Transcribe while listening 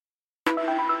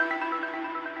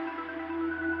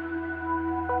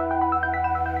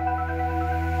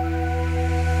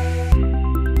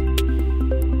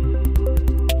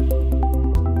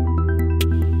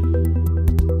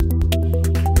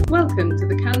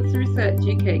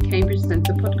Research UK Cambridge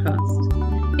Centre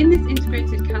podcast. In this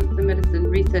Integrated Cancer Medicine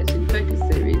Research in Focus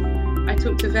series, I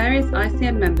talk to various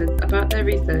ICM members about their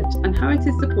research and how it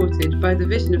is supported by the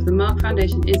vision of the Mark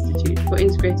Foundation Institute for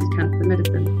Integrated Cancer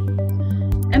Medicine.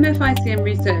 MFICM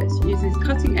research uses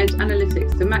cutting-edge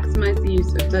analytics to maximise the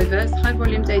use of diverse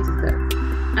high-volume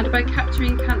datasets and by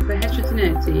capturing cancer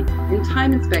heterogeneity in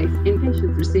time and space in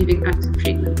patients receiving active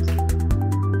treatment.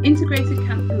 Integrated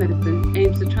cancer medicine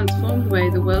aims to transform the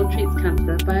way the world treats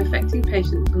cancer by affecting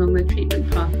patients along their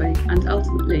treatment pathway and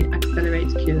ultimately accelerate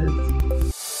cures.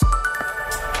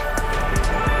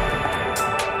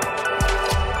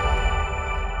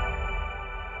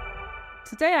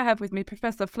 Today I have with me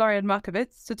Professor Florian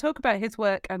Markowetz to talk about his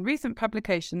work and recent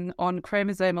publication on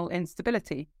chromosomal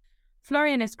instability.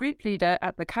 Florian is group leader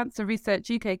at the Cancer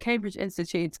Research UK Cambridge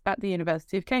Institute at the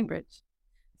University of Cambridge.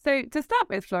 So to start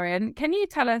with, Florian, can you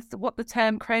tell us what the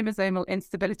term chromosomal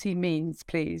instability means,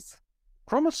 please?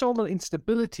 Chromosomal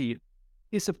instability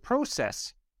is a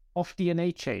process of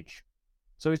DNA change.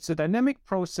 So it's a dynamic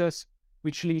process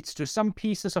which leads to some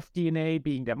pieces of DNA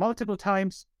being there multiple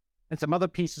times and some other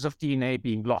pieces of DNA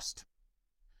being lost.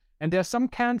 And there are some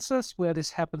cancers where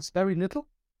this happens very little,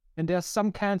 and there are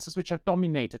some cancers which are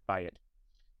dominated by it.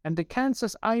 And the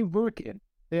cancers I work in,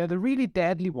 they are the really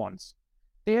deadly ones.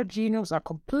 Their genomes are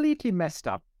completely messed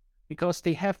up because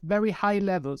they have very high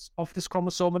levels of this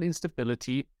chromosomal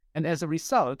instability and as a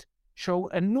result show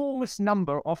an enormous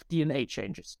number of DNA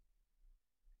changes.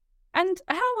 And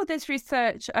how will this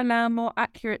research allow more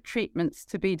accurate treatments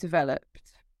to be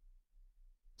developed?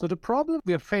 So the problem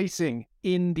we are facing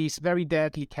in these very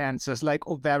deadly cancers like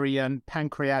ovarian,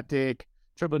 pancreatic,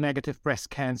 triple-negative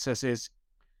breast cancers is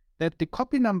that the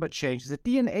copy number changes, the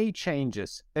DNA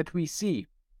changes that we see,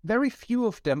 very few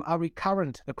of them are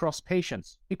recurrent across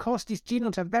patients because these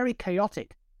genomes are very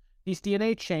chaotic. These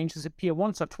DNA changes appear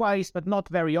once or twice, but not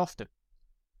very often.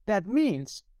 That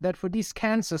means that for these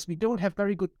cancers, we don't have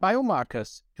very good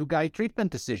biomarkers to guide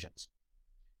treatment decisions.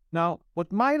 Now,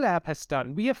 what my lab has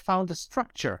done, we have found a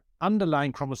structure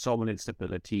underlying chromosomal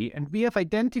instability, and we have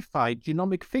identified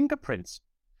genomic fingerprints.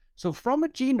 So from a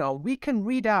genome, we can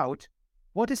read out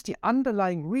what is the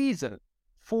underlying reason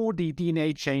for the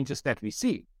DNA changes that we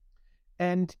see.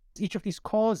 And each of these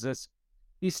causes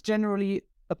is generally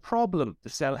a problem the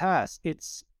cell has.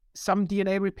 It's some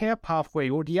DNA repair pathway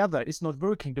or the other is not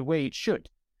working the way it should.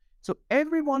 So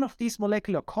every one of these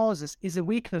molecular causes is a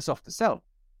weakness of the cell.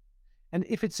 And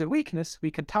if it's a weakness,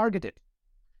 we can target it.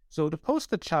 So the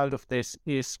poster child of this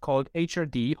is called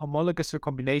HRD, homologous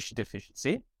recombination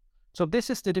deficiency. So this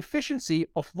is the deficiency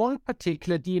of one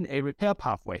particular DNA repair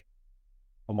pathway,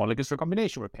 homologous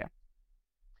recombination repair.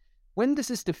 When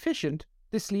this is deficient,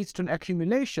 this leads to an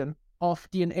accumulation of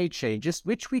DNA changes,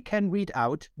 which we can read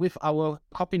out with our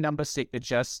copy number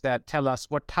signatures that tell us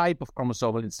what type of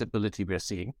chromosomal instability we're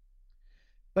seeing.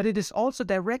 But it is also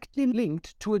directly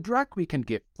linked to a drug we can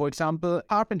give, for example,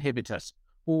 PARP inhibitors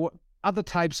or other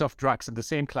types of drugs in the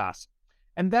same class.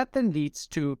 And that then leads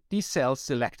to these cells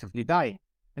selectively dying.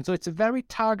 And so it's a very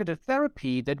targeted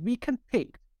therapy that we can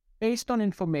pick based on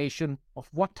information of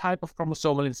what type of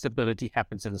chromosomal instability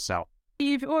happens in the cell.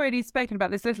 You've already spoken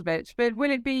about this a little bit, but will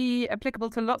it be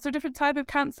applicable to lots of different types of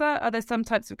cancer? Are there some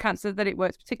types of cancer that it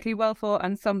works particularly well for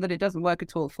and some that it doesn't work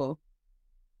at all for?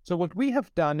 So what we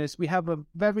have done is we have a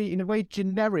very, in a way,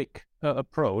 generic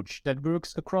approach that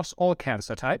works across all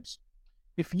cancer types.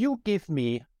 If you give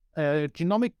me a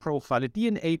genomic profile, a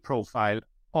DNA profile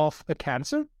of a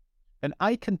cancer, then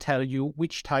I can tell you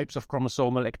which types of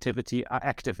chromosomal activity are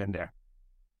active in there.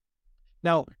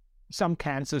 Now, some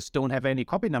cancers don't have any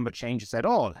copy number changes at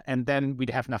all, and then we'd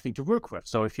have nothing to work with.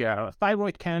 So if your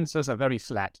thyroid cancers are very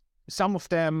flat, some of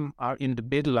them are in the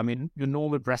middle. I mean, your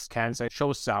normal breast cancer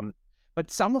shows some, but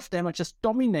some of them are just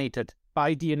dominated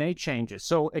by DNA changes.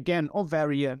 So again,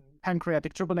 ovarian,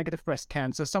 pancreatic, triple-negative breast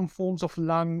cancer, some forms of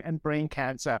lung and brain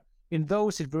cancer, in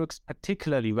those it works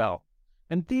particularly well.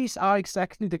 And these are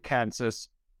exactly the cancers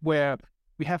where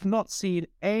we have not seen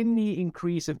any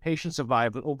increase in patient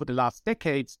survival over the last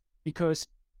decades because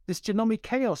this genomic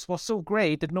chaos was so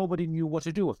great that nobody knew what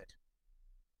to do with it.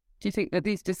 Do you think that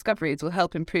these discoveries will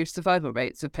help improve survival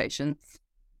rates of patients?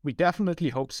 We definitely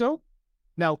hope so.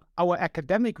 Now, our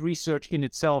academic research in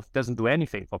itself doesn't do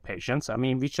anything for patients. I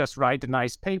mean, we just write a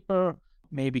nice paper,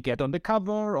 maybe get on the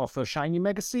cover of a shiny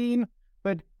magazine,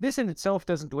 but this in itself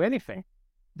doesn't do anything.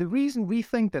 The reason we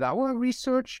think that our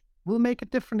research will make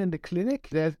it different in the clinic,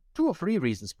 there are 2 or 3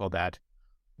 reasons for that.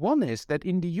 One is that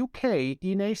in the UK,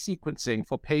 DNA sequencing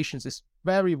for patients is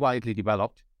very widely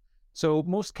developed. So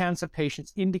most cancer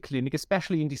patients in the clinic,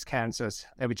 especially in these cancers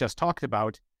that we just talked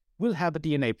about, will have a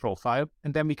DNA profile,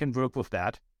 and then we can work with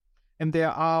that. And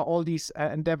there are all these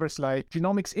endeavors like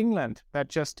Genomics England that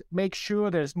just make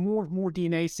sure there's more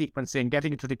DNA sequencing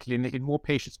getting into the clinic and more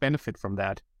patients benefit from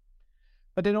that.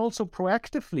 But then also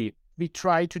proactively, we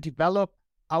try to develop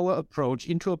our approach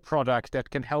into a product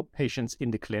that can help patients in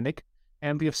the clinic.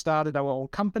 And we have started our own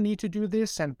company to do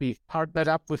this, and we've partnered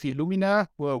up with Illumina,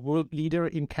 who are a world leader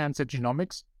in cancer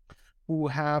genomics, who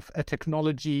have a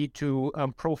technology to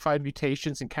profile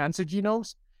mutations in cancer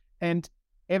genomes. And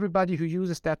everybody who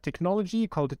uses that technology,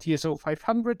 called the TSO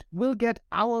 500, will get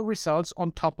our results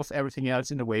on top of everything else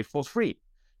in a way for free.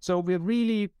 So we're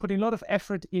really putting a lot of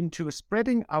effort into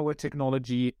spreading our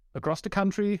technology across the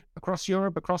country, across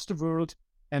Europe, across the world,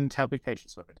 and helping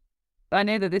patients with it. I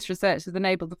know that this research has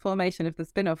enabled the formation of the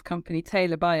spin-off company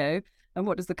Taylor Bio. And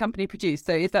what does the company produce?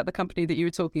 So is that the company that you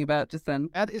were talking about just then?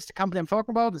 That is the company I'm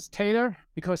talking about. It's Taylor,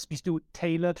 because we do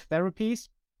tailored therapies.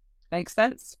 Makes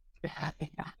sense. Yeah.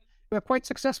 We're quite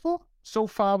successful. So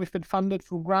far, we've been funded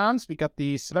through grants. We got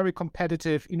these very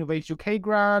competitive Innovate UK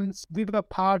grants. We were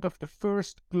part of the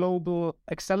first global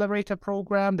accelerator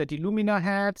program that Illumina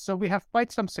had. So we have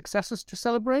quite some successes to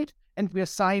celebrate. And we're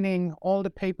signing all the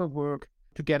paperwork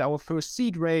to get our first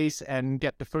seed raise and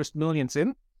get the first millions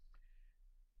in.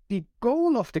 The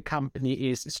goal of the company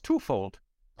is twofold.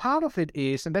 Part of it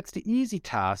is, and that's the easy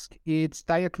task, it's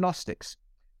diagnostics.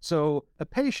 So a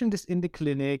patient is in the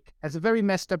clinic, has a very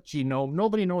messed up genome,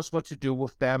 nobody knows what to do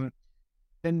with them.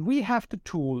 Then we have the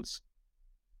tools,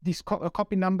 this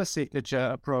copy number signature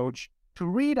approach, to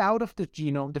read out of the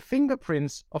genome the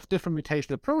fingerprints of different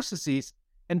mutational processes,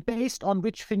 and based on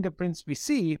which fingerprints we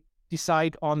see,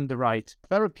 decide on the right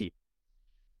therapy.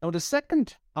 Now, the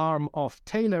second arm of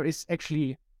Taylor is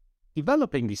actually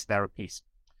developing these therapies,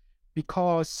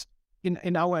 because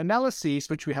in our analyses,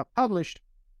 which we have published,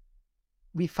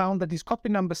 we found that these copy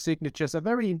number signatures are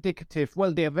very indicative.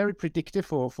 Well, they are very predictive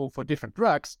for different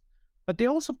drugs, but they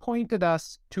also pointed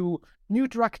us to new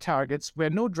drug targets where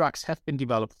no drugs have been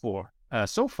developed for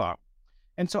so far.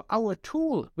 And so our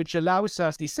tool, which allows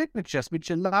us these signatures, which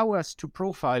allow us to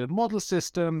profile model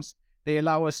systems, they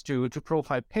allow us to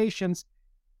profile patients,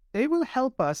 they will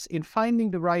help us in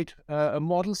finding the right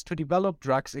models to develop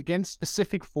drugs against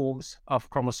specific forms of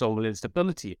chromosomal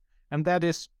instability. And that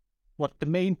is what the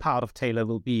main part of Taylor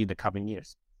will be in the coming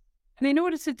years. And in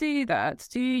order to do that,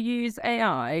 do you use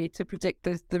AI to predict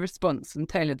the response and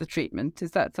tailor the treatment?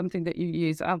 Is that something that you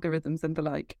use, algorithms and the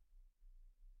like?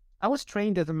 I was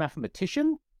trained as a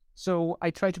mathematician, so I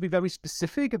try to be very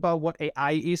specific about what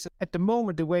AI is. At the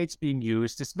moment, the way it's being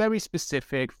used is very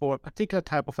specific for a particular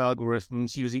type of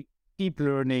algorithms using deep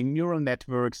learning, neural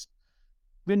networks.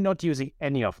 We're not using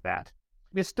any of that.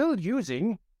 We're still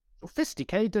using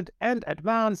sophisticated and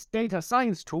advanced data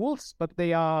science tools, but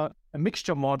they are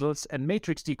mixture models and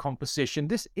matrix decomposition.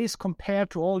 This is,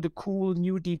 compared to all the cool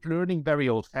new deep learning, very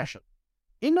old-fashioned.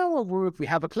 In our work, we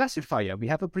have a classifier, we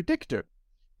have a predictor,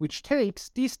 which takes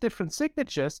these different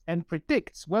signatures and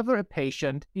predicts whether a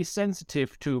patient is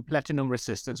sensitive to platinum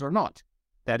resistance or not.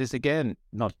 That is, again,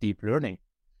 not deep learning.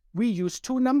 We use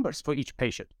two numbers for each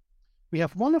patient. We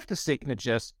have one of the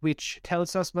signatures which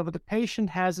tells us whether the patient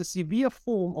has a severe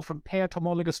form of impaired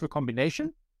homologous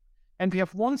recombination, and we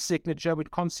have one signature which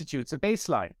constitutes a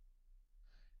baseline.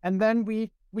 And then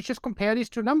we just compare these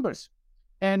two numbers.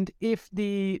 And if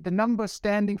the number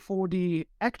standing for the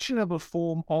actionable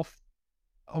form of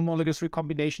homologous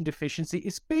recombination deficiency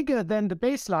is bigger than the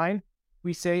baseline,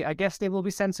 we say, I guess they will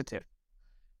be sensitive.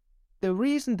 The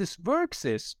reason this works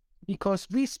is because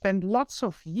we spend lots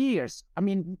of years,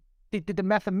 the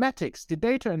mathematics, the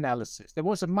data analysis, there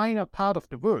was a minor part of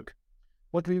the work.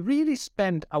 What we really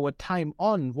spent our time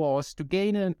on was to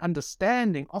gain an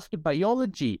understanding of the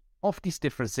biology of these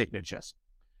different signatures.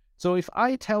 So if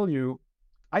I tell you,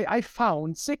 I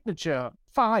found signature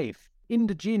 5 in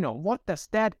the genome, what does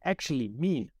that actually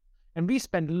mean? And we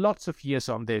spent lots of years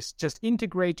on this, just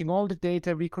integrating all the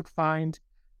data we could find,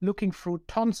 looking through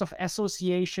tons of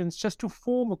associations just to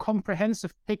form a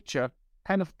comprehensive picture,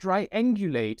 kind of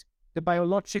triangulate the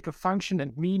biological function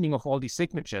and meaning of all these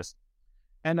signatures.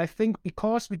 And I think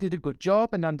because we did a good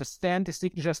job and understand the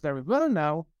signatures very well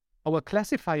now, our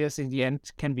classifiers in the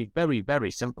end can be very,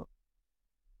 very simple.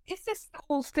 Is this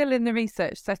all still in the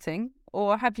research setting,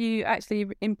 or have you actually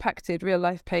impacted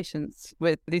real-life patients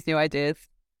with these new ideas?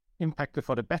 Impacted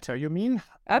for the better, you mean?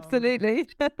 Absolutely.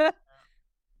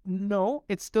 No,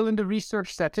 it's still in the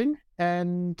research setting,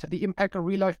 and the impact on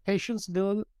real-life patients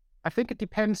will, I think it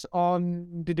depends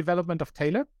on the development of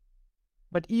Taylor.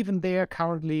 But even there,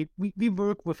 currently, we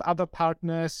work with other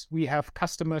partners. We have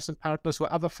customers and partners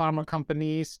with other pharma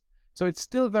companies. So it's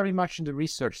still very much in the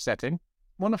research setting.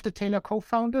 one of the Taylor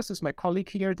co-founders is my colleague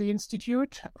here at the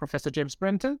Institute, Professor James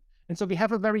Brenton. And so we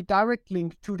have a very direct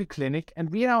link to the clinic. And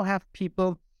we now have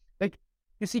people, like,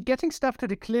 you see, getting stuff to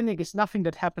the clinic is nothing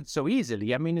that happens so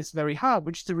easily. I mean, it's very hard,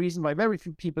 which is the reason why very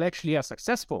few people actually are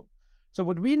successful. So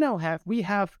what we now have, we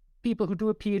have people who do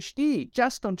a PhD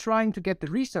just on trying to get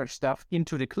the research stuff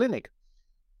into the clinic.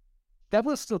 That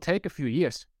will still take a few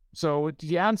years. So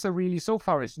the answer really so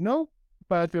far is no,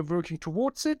 but we're working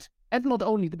towards it. And not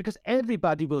only because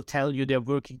everybody will tell you they're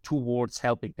working towards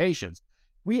helping patients.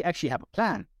 We actually have a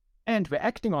plan, and we're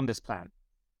acting on this plan.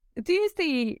 Do you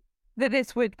see that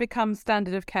this would become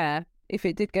standard of care if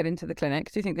it did get into the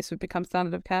clinic? Do you think this would become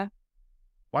standard of care?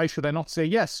 Why should I not say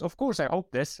yes? Of course, I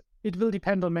hope this. It will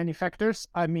depend on many factors.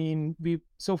 I mean,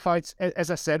 so far it's,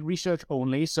 as I said, research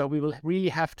only. So we will really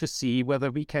have to see whether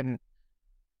we can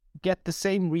get the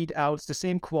same readouts, the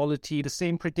same quality, the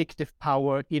same predictive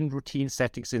power in routine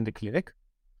settings in the clinic.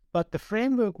 But the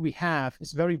framework we have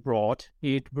is very broad.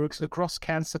 It works across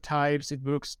cancer types. It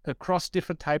works across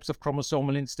different types of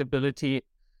chromosomal instability.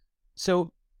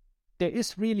 So there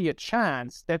is really a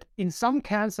chance that in some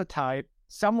cancer type,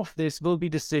 some of this will be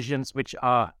decisions which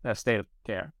are state of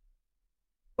care.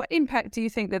 What impact do you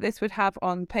think that this would have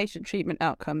on patient treatment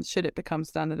outcomes should it become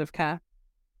standard of care?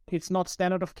 It's not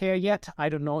standard of care yet. I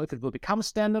don't know if it will become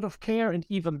standard of care. And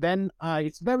even then,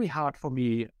 it's very hard for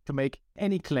me to make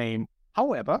any claim.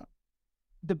 However,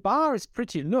 the bar is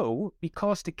pretty low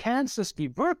because the cancers we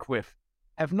work with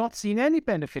have not seen any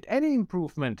benefit, any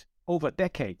improvement over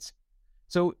decades.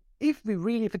 So if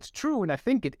it's true, and I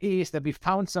think it is, that we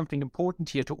found something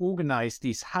important here to organize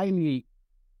these highly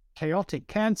chaotic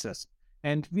cancers,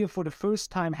 and we for the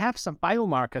first time have some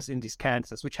biomarkers in these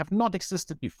cancers which have not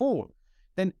existed before,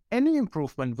 then any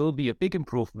improvement will be a big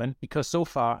improvement because so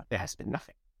far there has been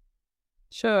nothing.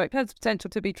 Sure, it has potential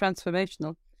to be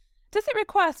transformational. Does it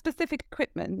require specific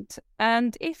equipment?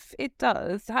 And if it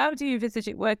does, how do you envisage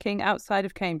it working outside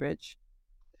of Cambridge?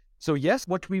 So yes,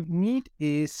 what we need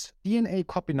is DNA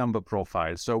copy number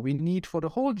profiles. So we need for the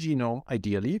whole genome,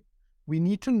 ideally, we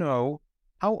need to know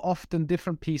how often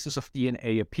different pieces of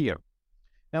DNA appear.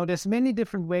 Now, there's many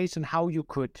different ways on how you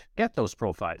could get those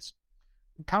profiles.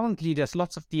 Currently, there's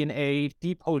lots of DNA,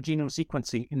 deep whole genome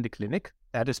sequencing in the clinic.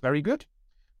 That is very good.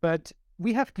 But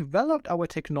we have developed our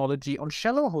technology on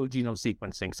shallow whole genome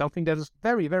sequencing, something that is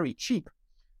very, very cheap.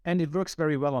 And it works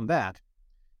very well on that.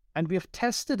 And we have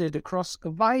tested it across a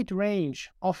wide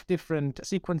range of different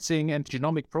sequencing and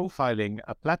genomic profiling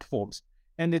platforms.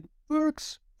 And it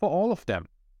works for all of them.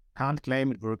 Can't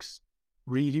claim it works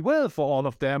really well for all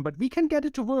of them, but we can get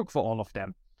it to work for all of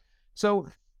them. So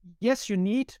yes, you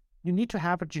need to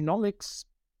have a genomics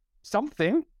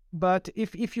something, but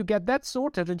if you get that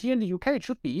sorted, and here in the UK it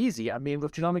should be easy. I mean,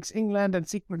 with Genomics England and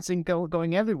sequencing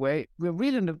going everywhere, we're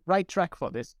really on the right track for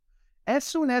this. As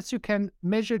soon as you can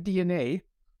measure DNA,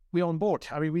 we're on board.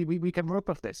 I mean, we can work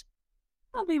with this.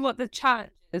 Tell me what the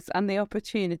challenges and the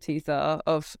opportunities are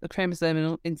of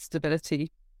chromosomal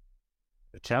instability.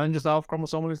 The challenges of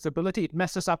chromosomal instability, it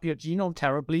messes up your genome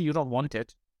terribly. You don't want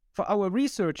it. For our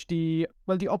research, the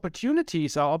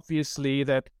opportunities are obviously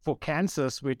that for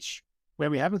cancers where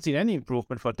we haven't seen any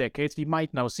improvement for decades, we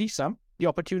might now see some. The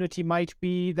opportunity might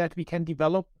be that we can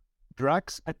develop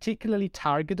drugs particularly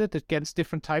targeted against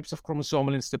different types of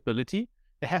chromosomal instability.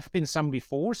 There have been some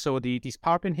before, so these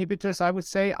PARP inhibitors, I would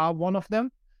say, are one of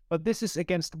them. But this is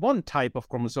against one type of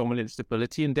chromosomal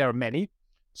instability, and there are many.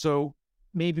 So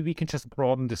maybe we can just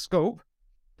broaden the scope.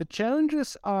 The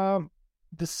challenges are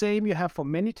the same you have for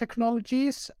many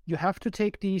technologies. You have to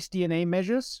take these DNA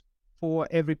measures for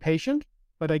every patient,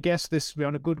 but I guess we're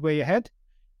on a good way ahead.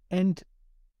 And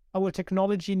our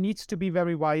technology needs to be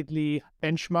very widely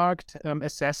benchmarked,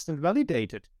 assessed, and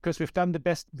validated because we've done the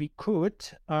best we could.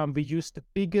 We used the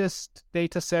biggest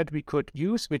data set we could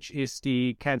use, which is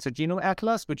the Cancer Genome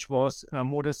Atlas, which was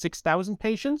more than 6,000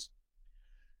 patients.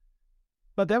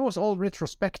 But that was all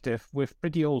retrospective with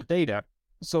pretty old data.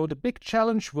 So the big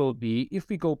challenge will be if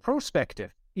we go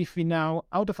prospective, if we now,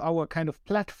 out of our kind of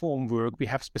platform work, we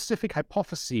have specific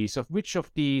hypotheses of which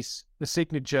of the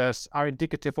signatures are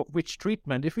indicative of which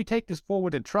treatment. If we take this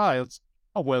forward in trials,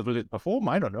 how well will it perform?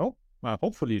 I don't know.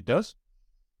 Hopefully it does.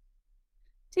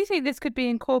 Do you think this could be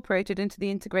incorporated into the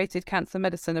integrated cancer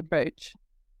medicine approach?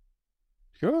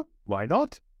 Sure, why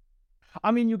not?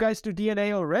 I mean, you guys do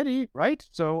DNA already, right?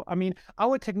 So, I mean,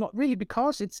 our technology, really,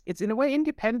 because it's in a way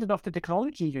independent of the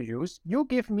technology you use. You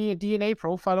give me a DNA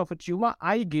profile of a tumor,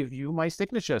 I give you my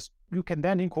signatures. You can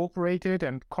then incorporate it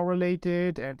and correlate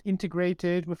it and integrate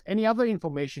it with any other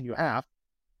information you have.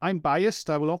 I'm biased.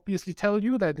 I will obviously tell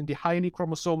you that in the highly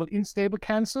chromosomal unstable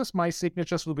cancers, my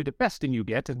signatures will be the best thing you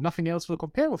get and nothing else will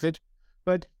compare with it.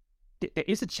 But there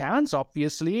is a chance,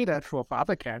 obviously, that for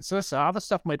other cancers, other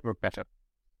stuff might work better.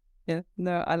 Yeah,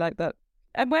 no, I like that.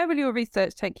 And where will your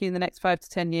research take you in the next 5 to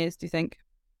 10 years, do you think?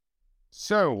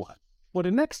 So, for the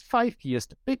next 5 years,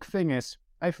 the big thing is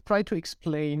I've tried to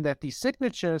explain that these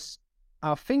signatures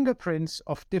are fingerprints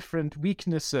of different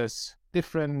weaknesses,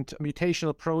 different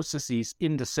mutational processes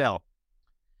in the cell.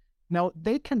 Now,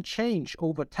 they can change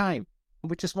over time,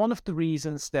 which is one of the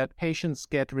reasons that patients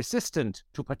get resistant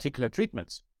to particular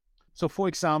treatments. So, for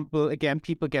example, again,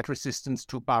 people get resistance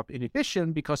to PARP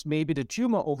inhibition because maybe the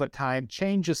tumor over time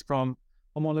changes from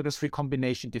homologous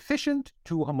recombination deficient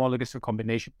to homologous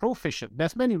recombination proficient.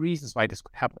 There's many reasons why this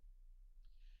could happen.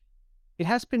 It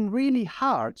has been really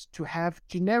hard to have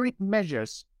generic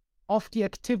measures of the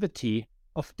activity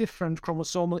of different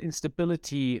chromosomal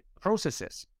instability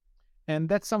processes. And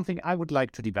that's something I would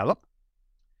like to develop.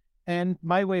 And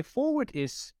my way forward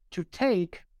is to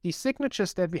take the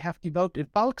signatures that we have developed in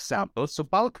bulk samples. So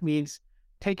bulk means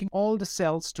taking all the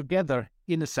cells together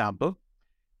in a sample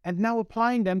and now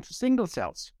applying them to single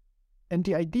cells. And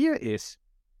the idea is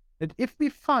that if we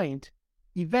find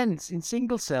events in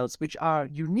single cells which are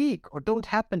unique or don't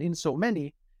happen in so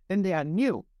many, then they are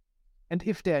new. And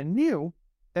if they're new,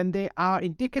 then they are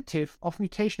indicative of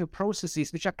mutational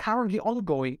processes which are currently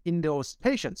ongoing in those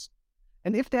patients.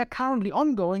 And if they're currently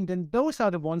ongoing, then those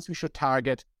are the ones we should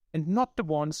target and not the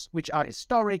ones which are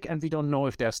historic and we don't know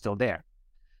if they're still there.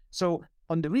 So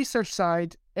on the research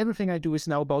side, everything I do is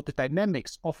now about the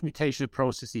dynamics of mutational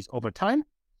processes over time.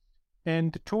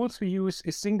 And the tools we use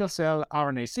is single-cell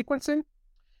RNA sequencing.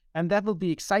 And that will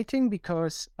be exciting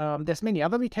because there's many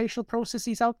other mutational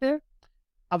processes out there,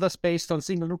 others based on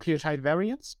single nucleotide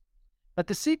variants. But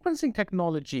the sequencing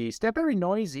technologies, they're very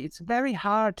noisy. It's very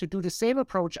hard to do the same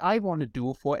approach I want to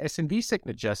do for SNV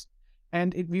signatures.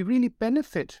 And we really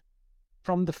benefit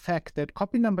from the fact that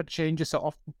copy number changes are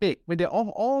often big. When they're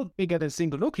all bigger than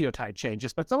single nucleotide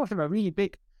changes, but some of them are really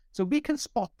big. So we can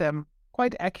spot them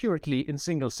quite accurately in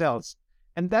single cells.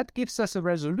 And that gives us a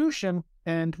resolution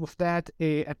and with that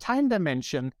a time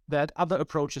dimension that other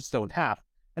approaches don't have.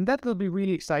 And that will be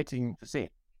really exciting to see.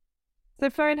 So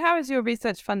Florian, how is your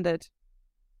research funded?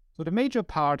 So the major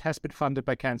part has been funded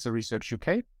by Cancer Research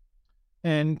UK.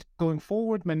 And going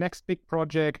forward, my next big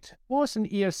project was an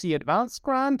ERC Advanced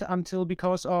grant until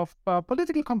because of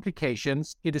political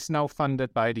complications, it is now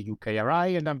funded by the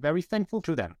UKRI and I'm very thankful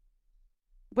to them.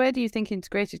 Where do you think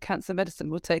integrated cancer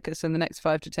medicine will take us in the next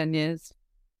 5 to 10 years?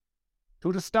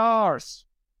 To the stars.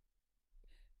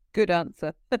 Good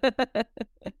answer.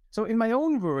 So in my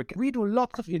own work, we do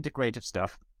lots of integrative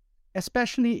stuff,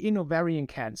 especially in ovarian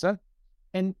cancer.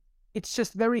 And it's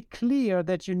just very clear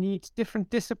that you need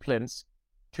different disciplines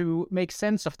to make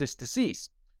sense of this disease.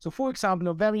 So for example,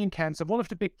 ovarian cancer, one of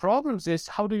the big problems is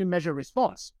how do you measure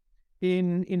response?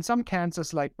 In some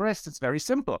cancers like breast, it's very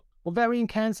simple. Ovarian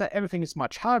cancer, everything is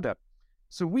much harder.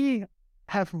 So we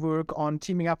have work on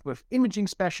teaming up with imaging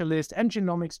specialists and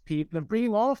genomics people and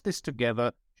bringing all of this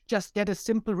together to just get a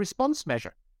simple response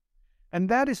measure. And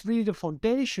that is really the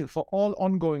foundation for all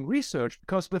ongoing research,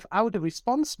 because without a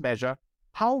response measure,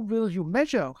 how will you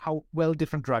measure how well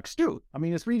different drugs do? I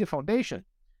mean, it's really the foundation.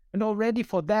 And already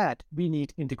for that, we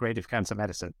need integrative cancer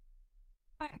medicine.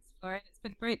 Thanks, Florian. It's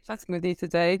been great chatting with you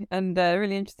today and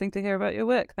really interesting to hear about your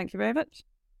work. Thank you very much.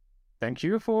 Thank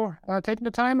you for taking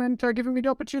the time and giving me the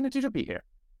opportunity to be here.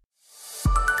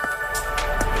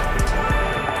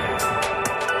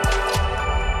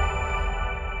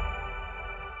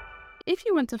 If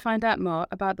you want to find out more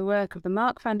about the work of the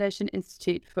Mark Foundation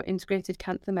Institute for Integrated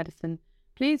Cancer Medicine,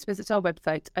 please visit our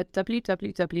website at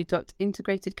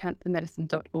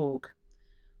www.integratedcancermedicine.org,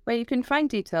 where you can find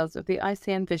details of the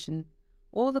ICM vision,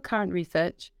 all the current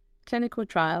research, clinical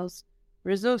trials,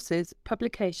 resources,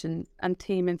 publications, and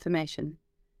team information.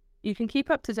 You can keep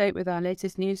up to date with our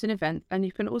latest news and events, and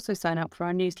you can also sign up for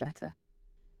our newsletter.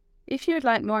 If you would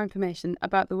like more information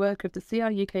about the work of the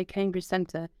CRUK Cambridge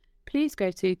Centre, please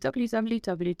go to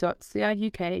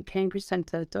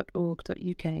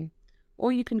www.crukcambridgecentre.org.uk,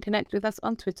 or you can connect with us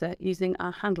on Twitter using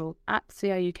our handle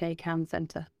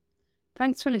 @CRUKCanCentre.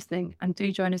 Thanks for listening, and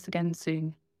do join us again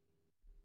soon.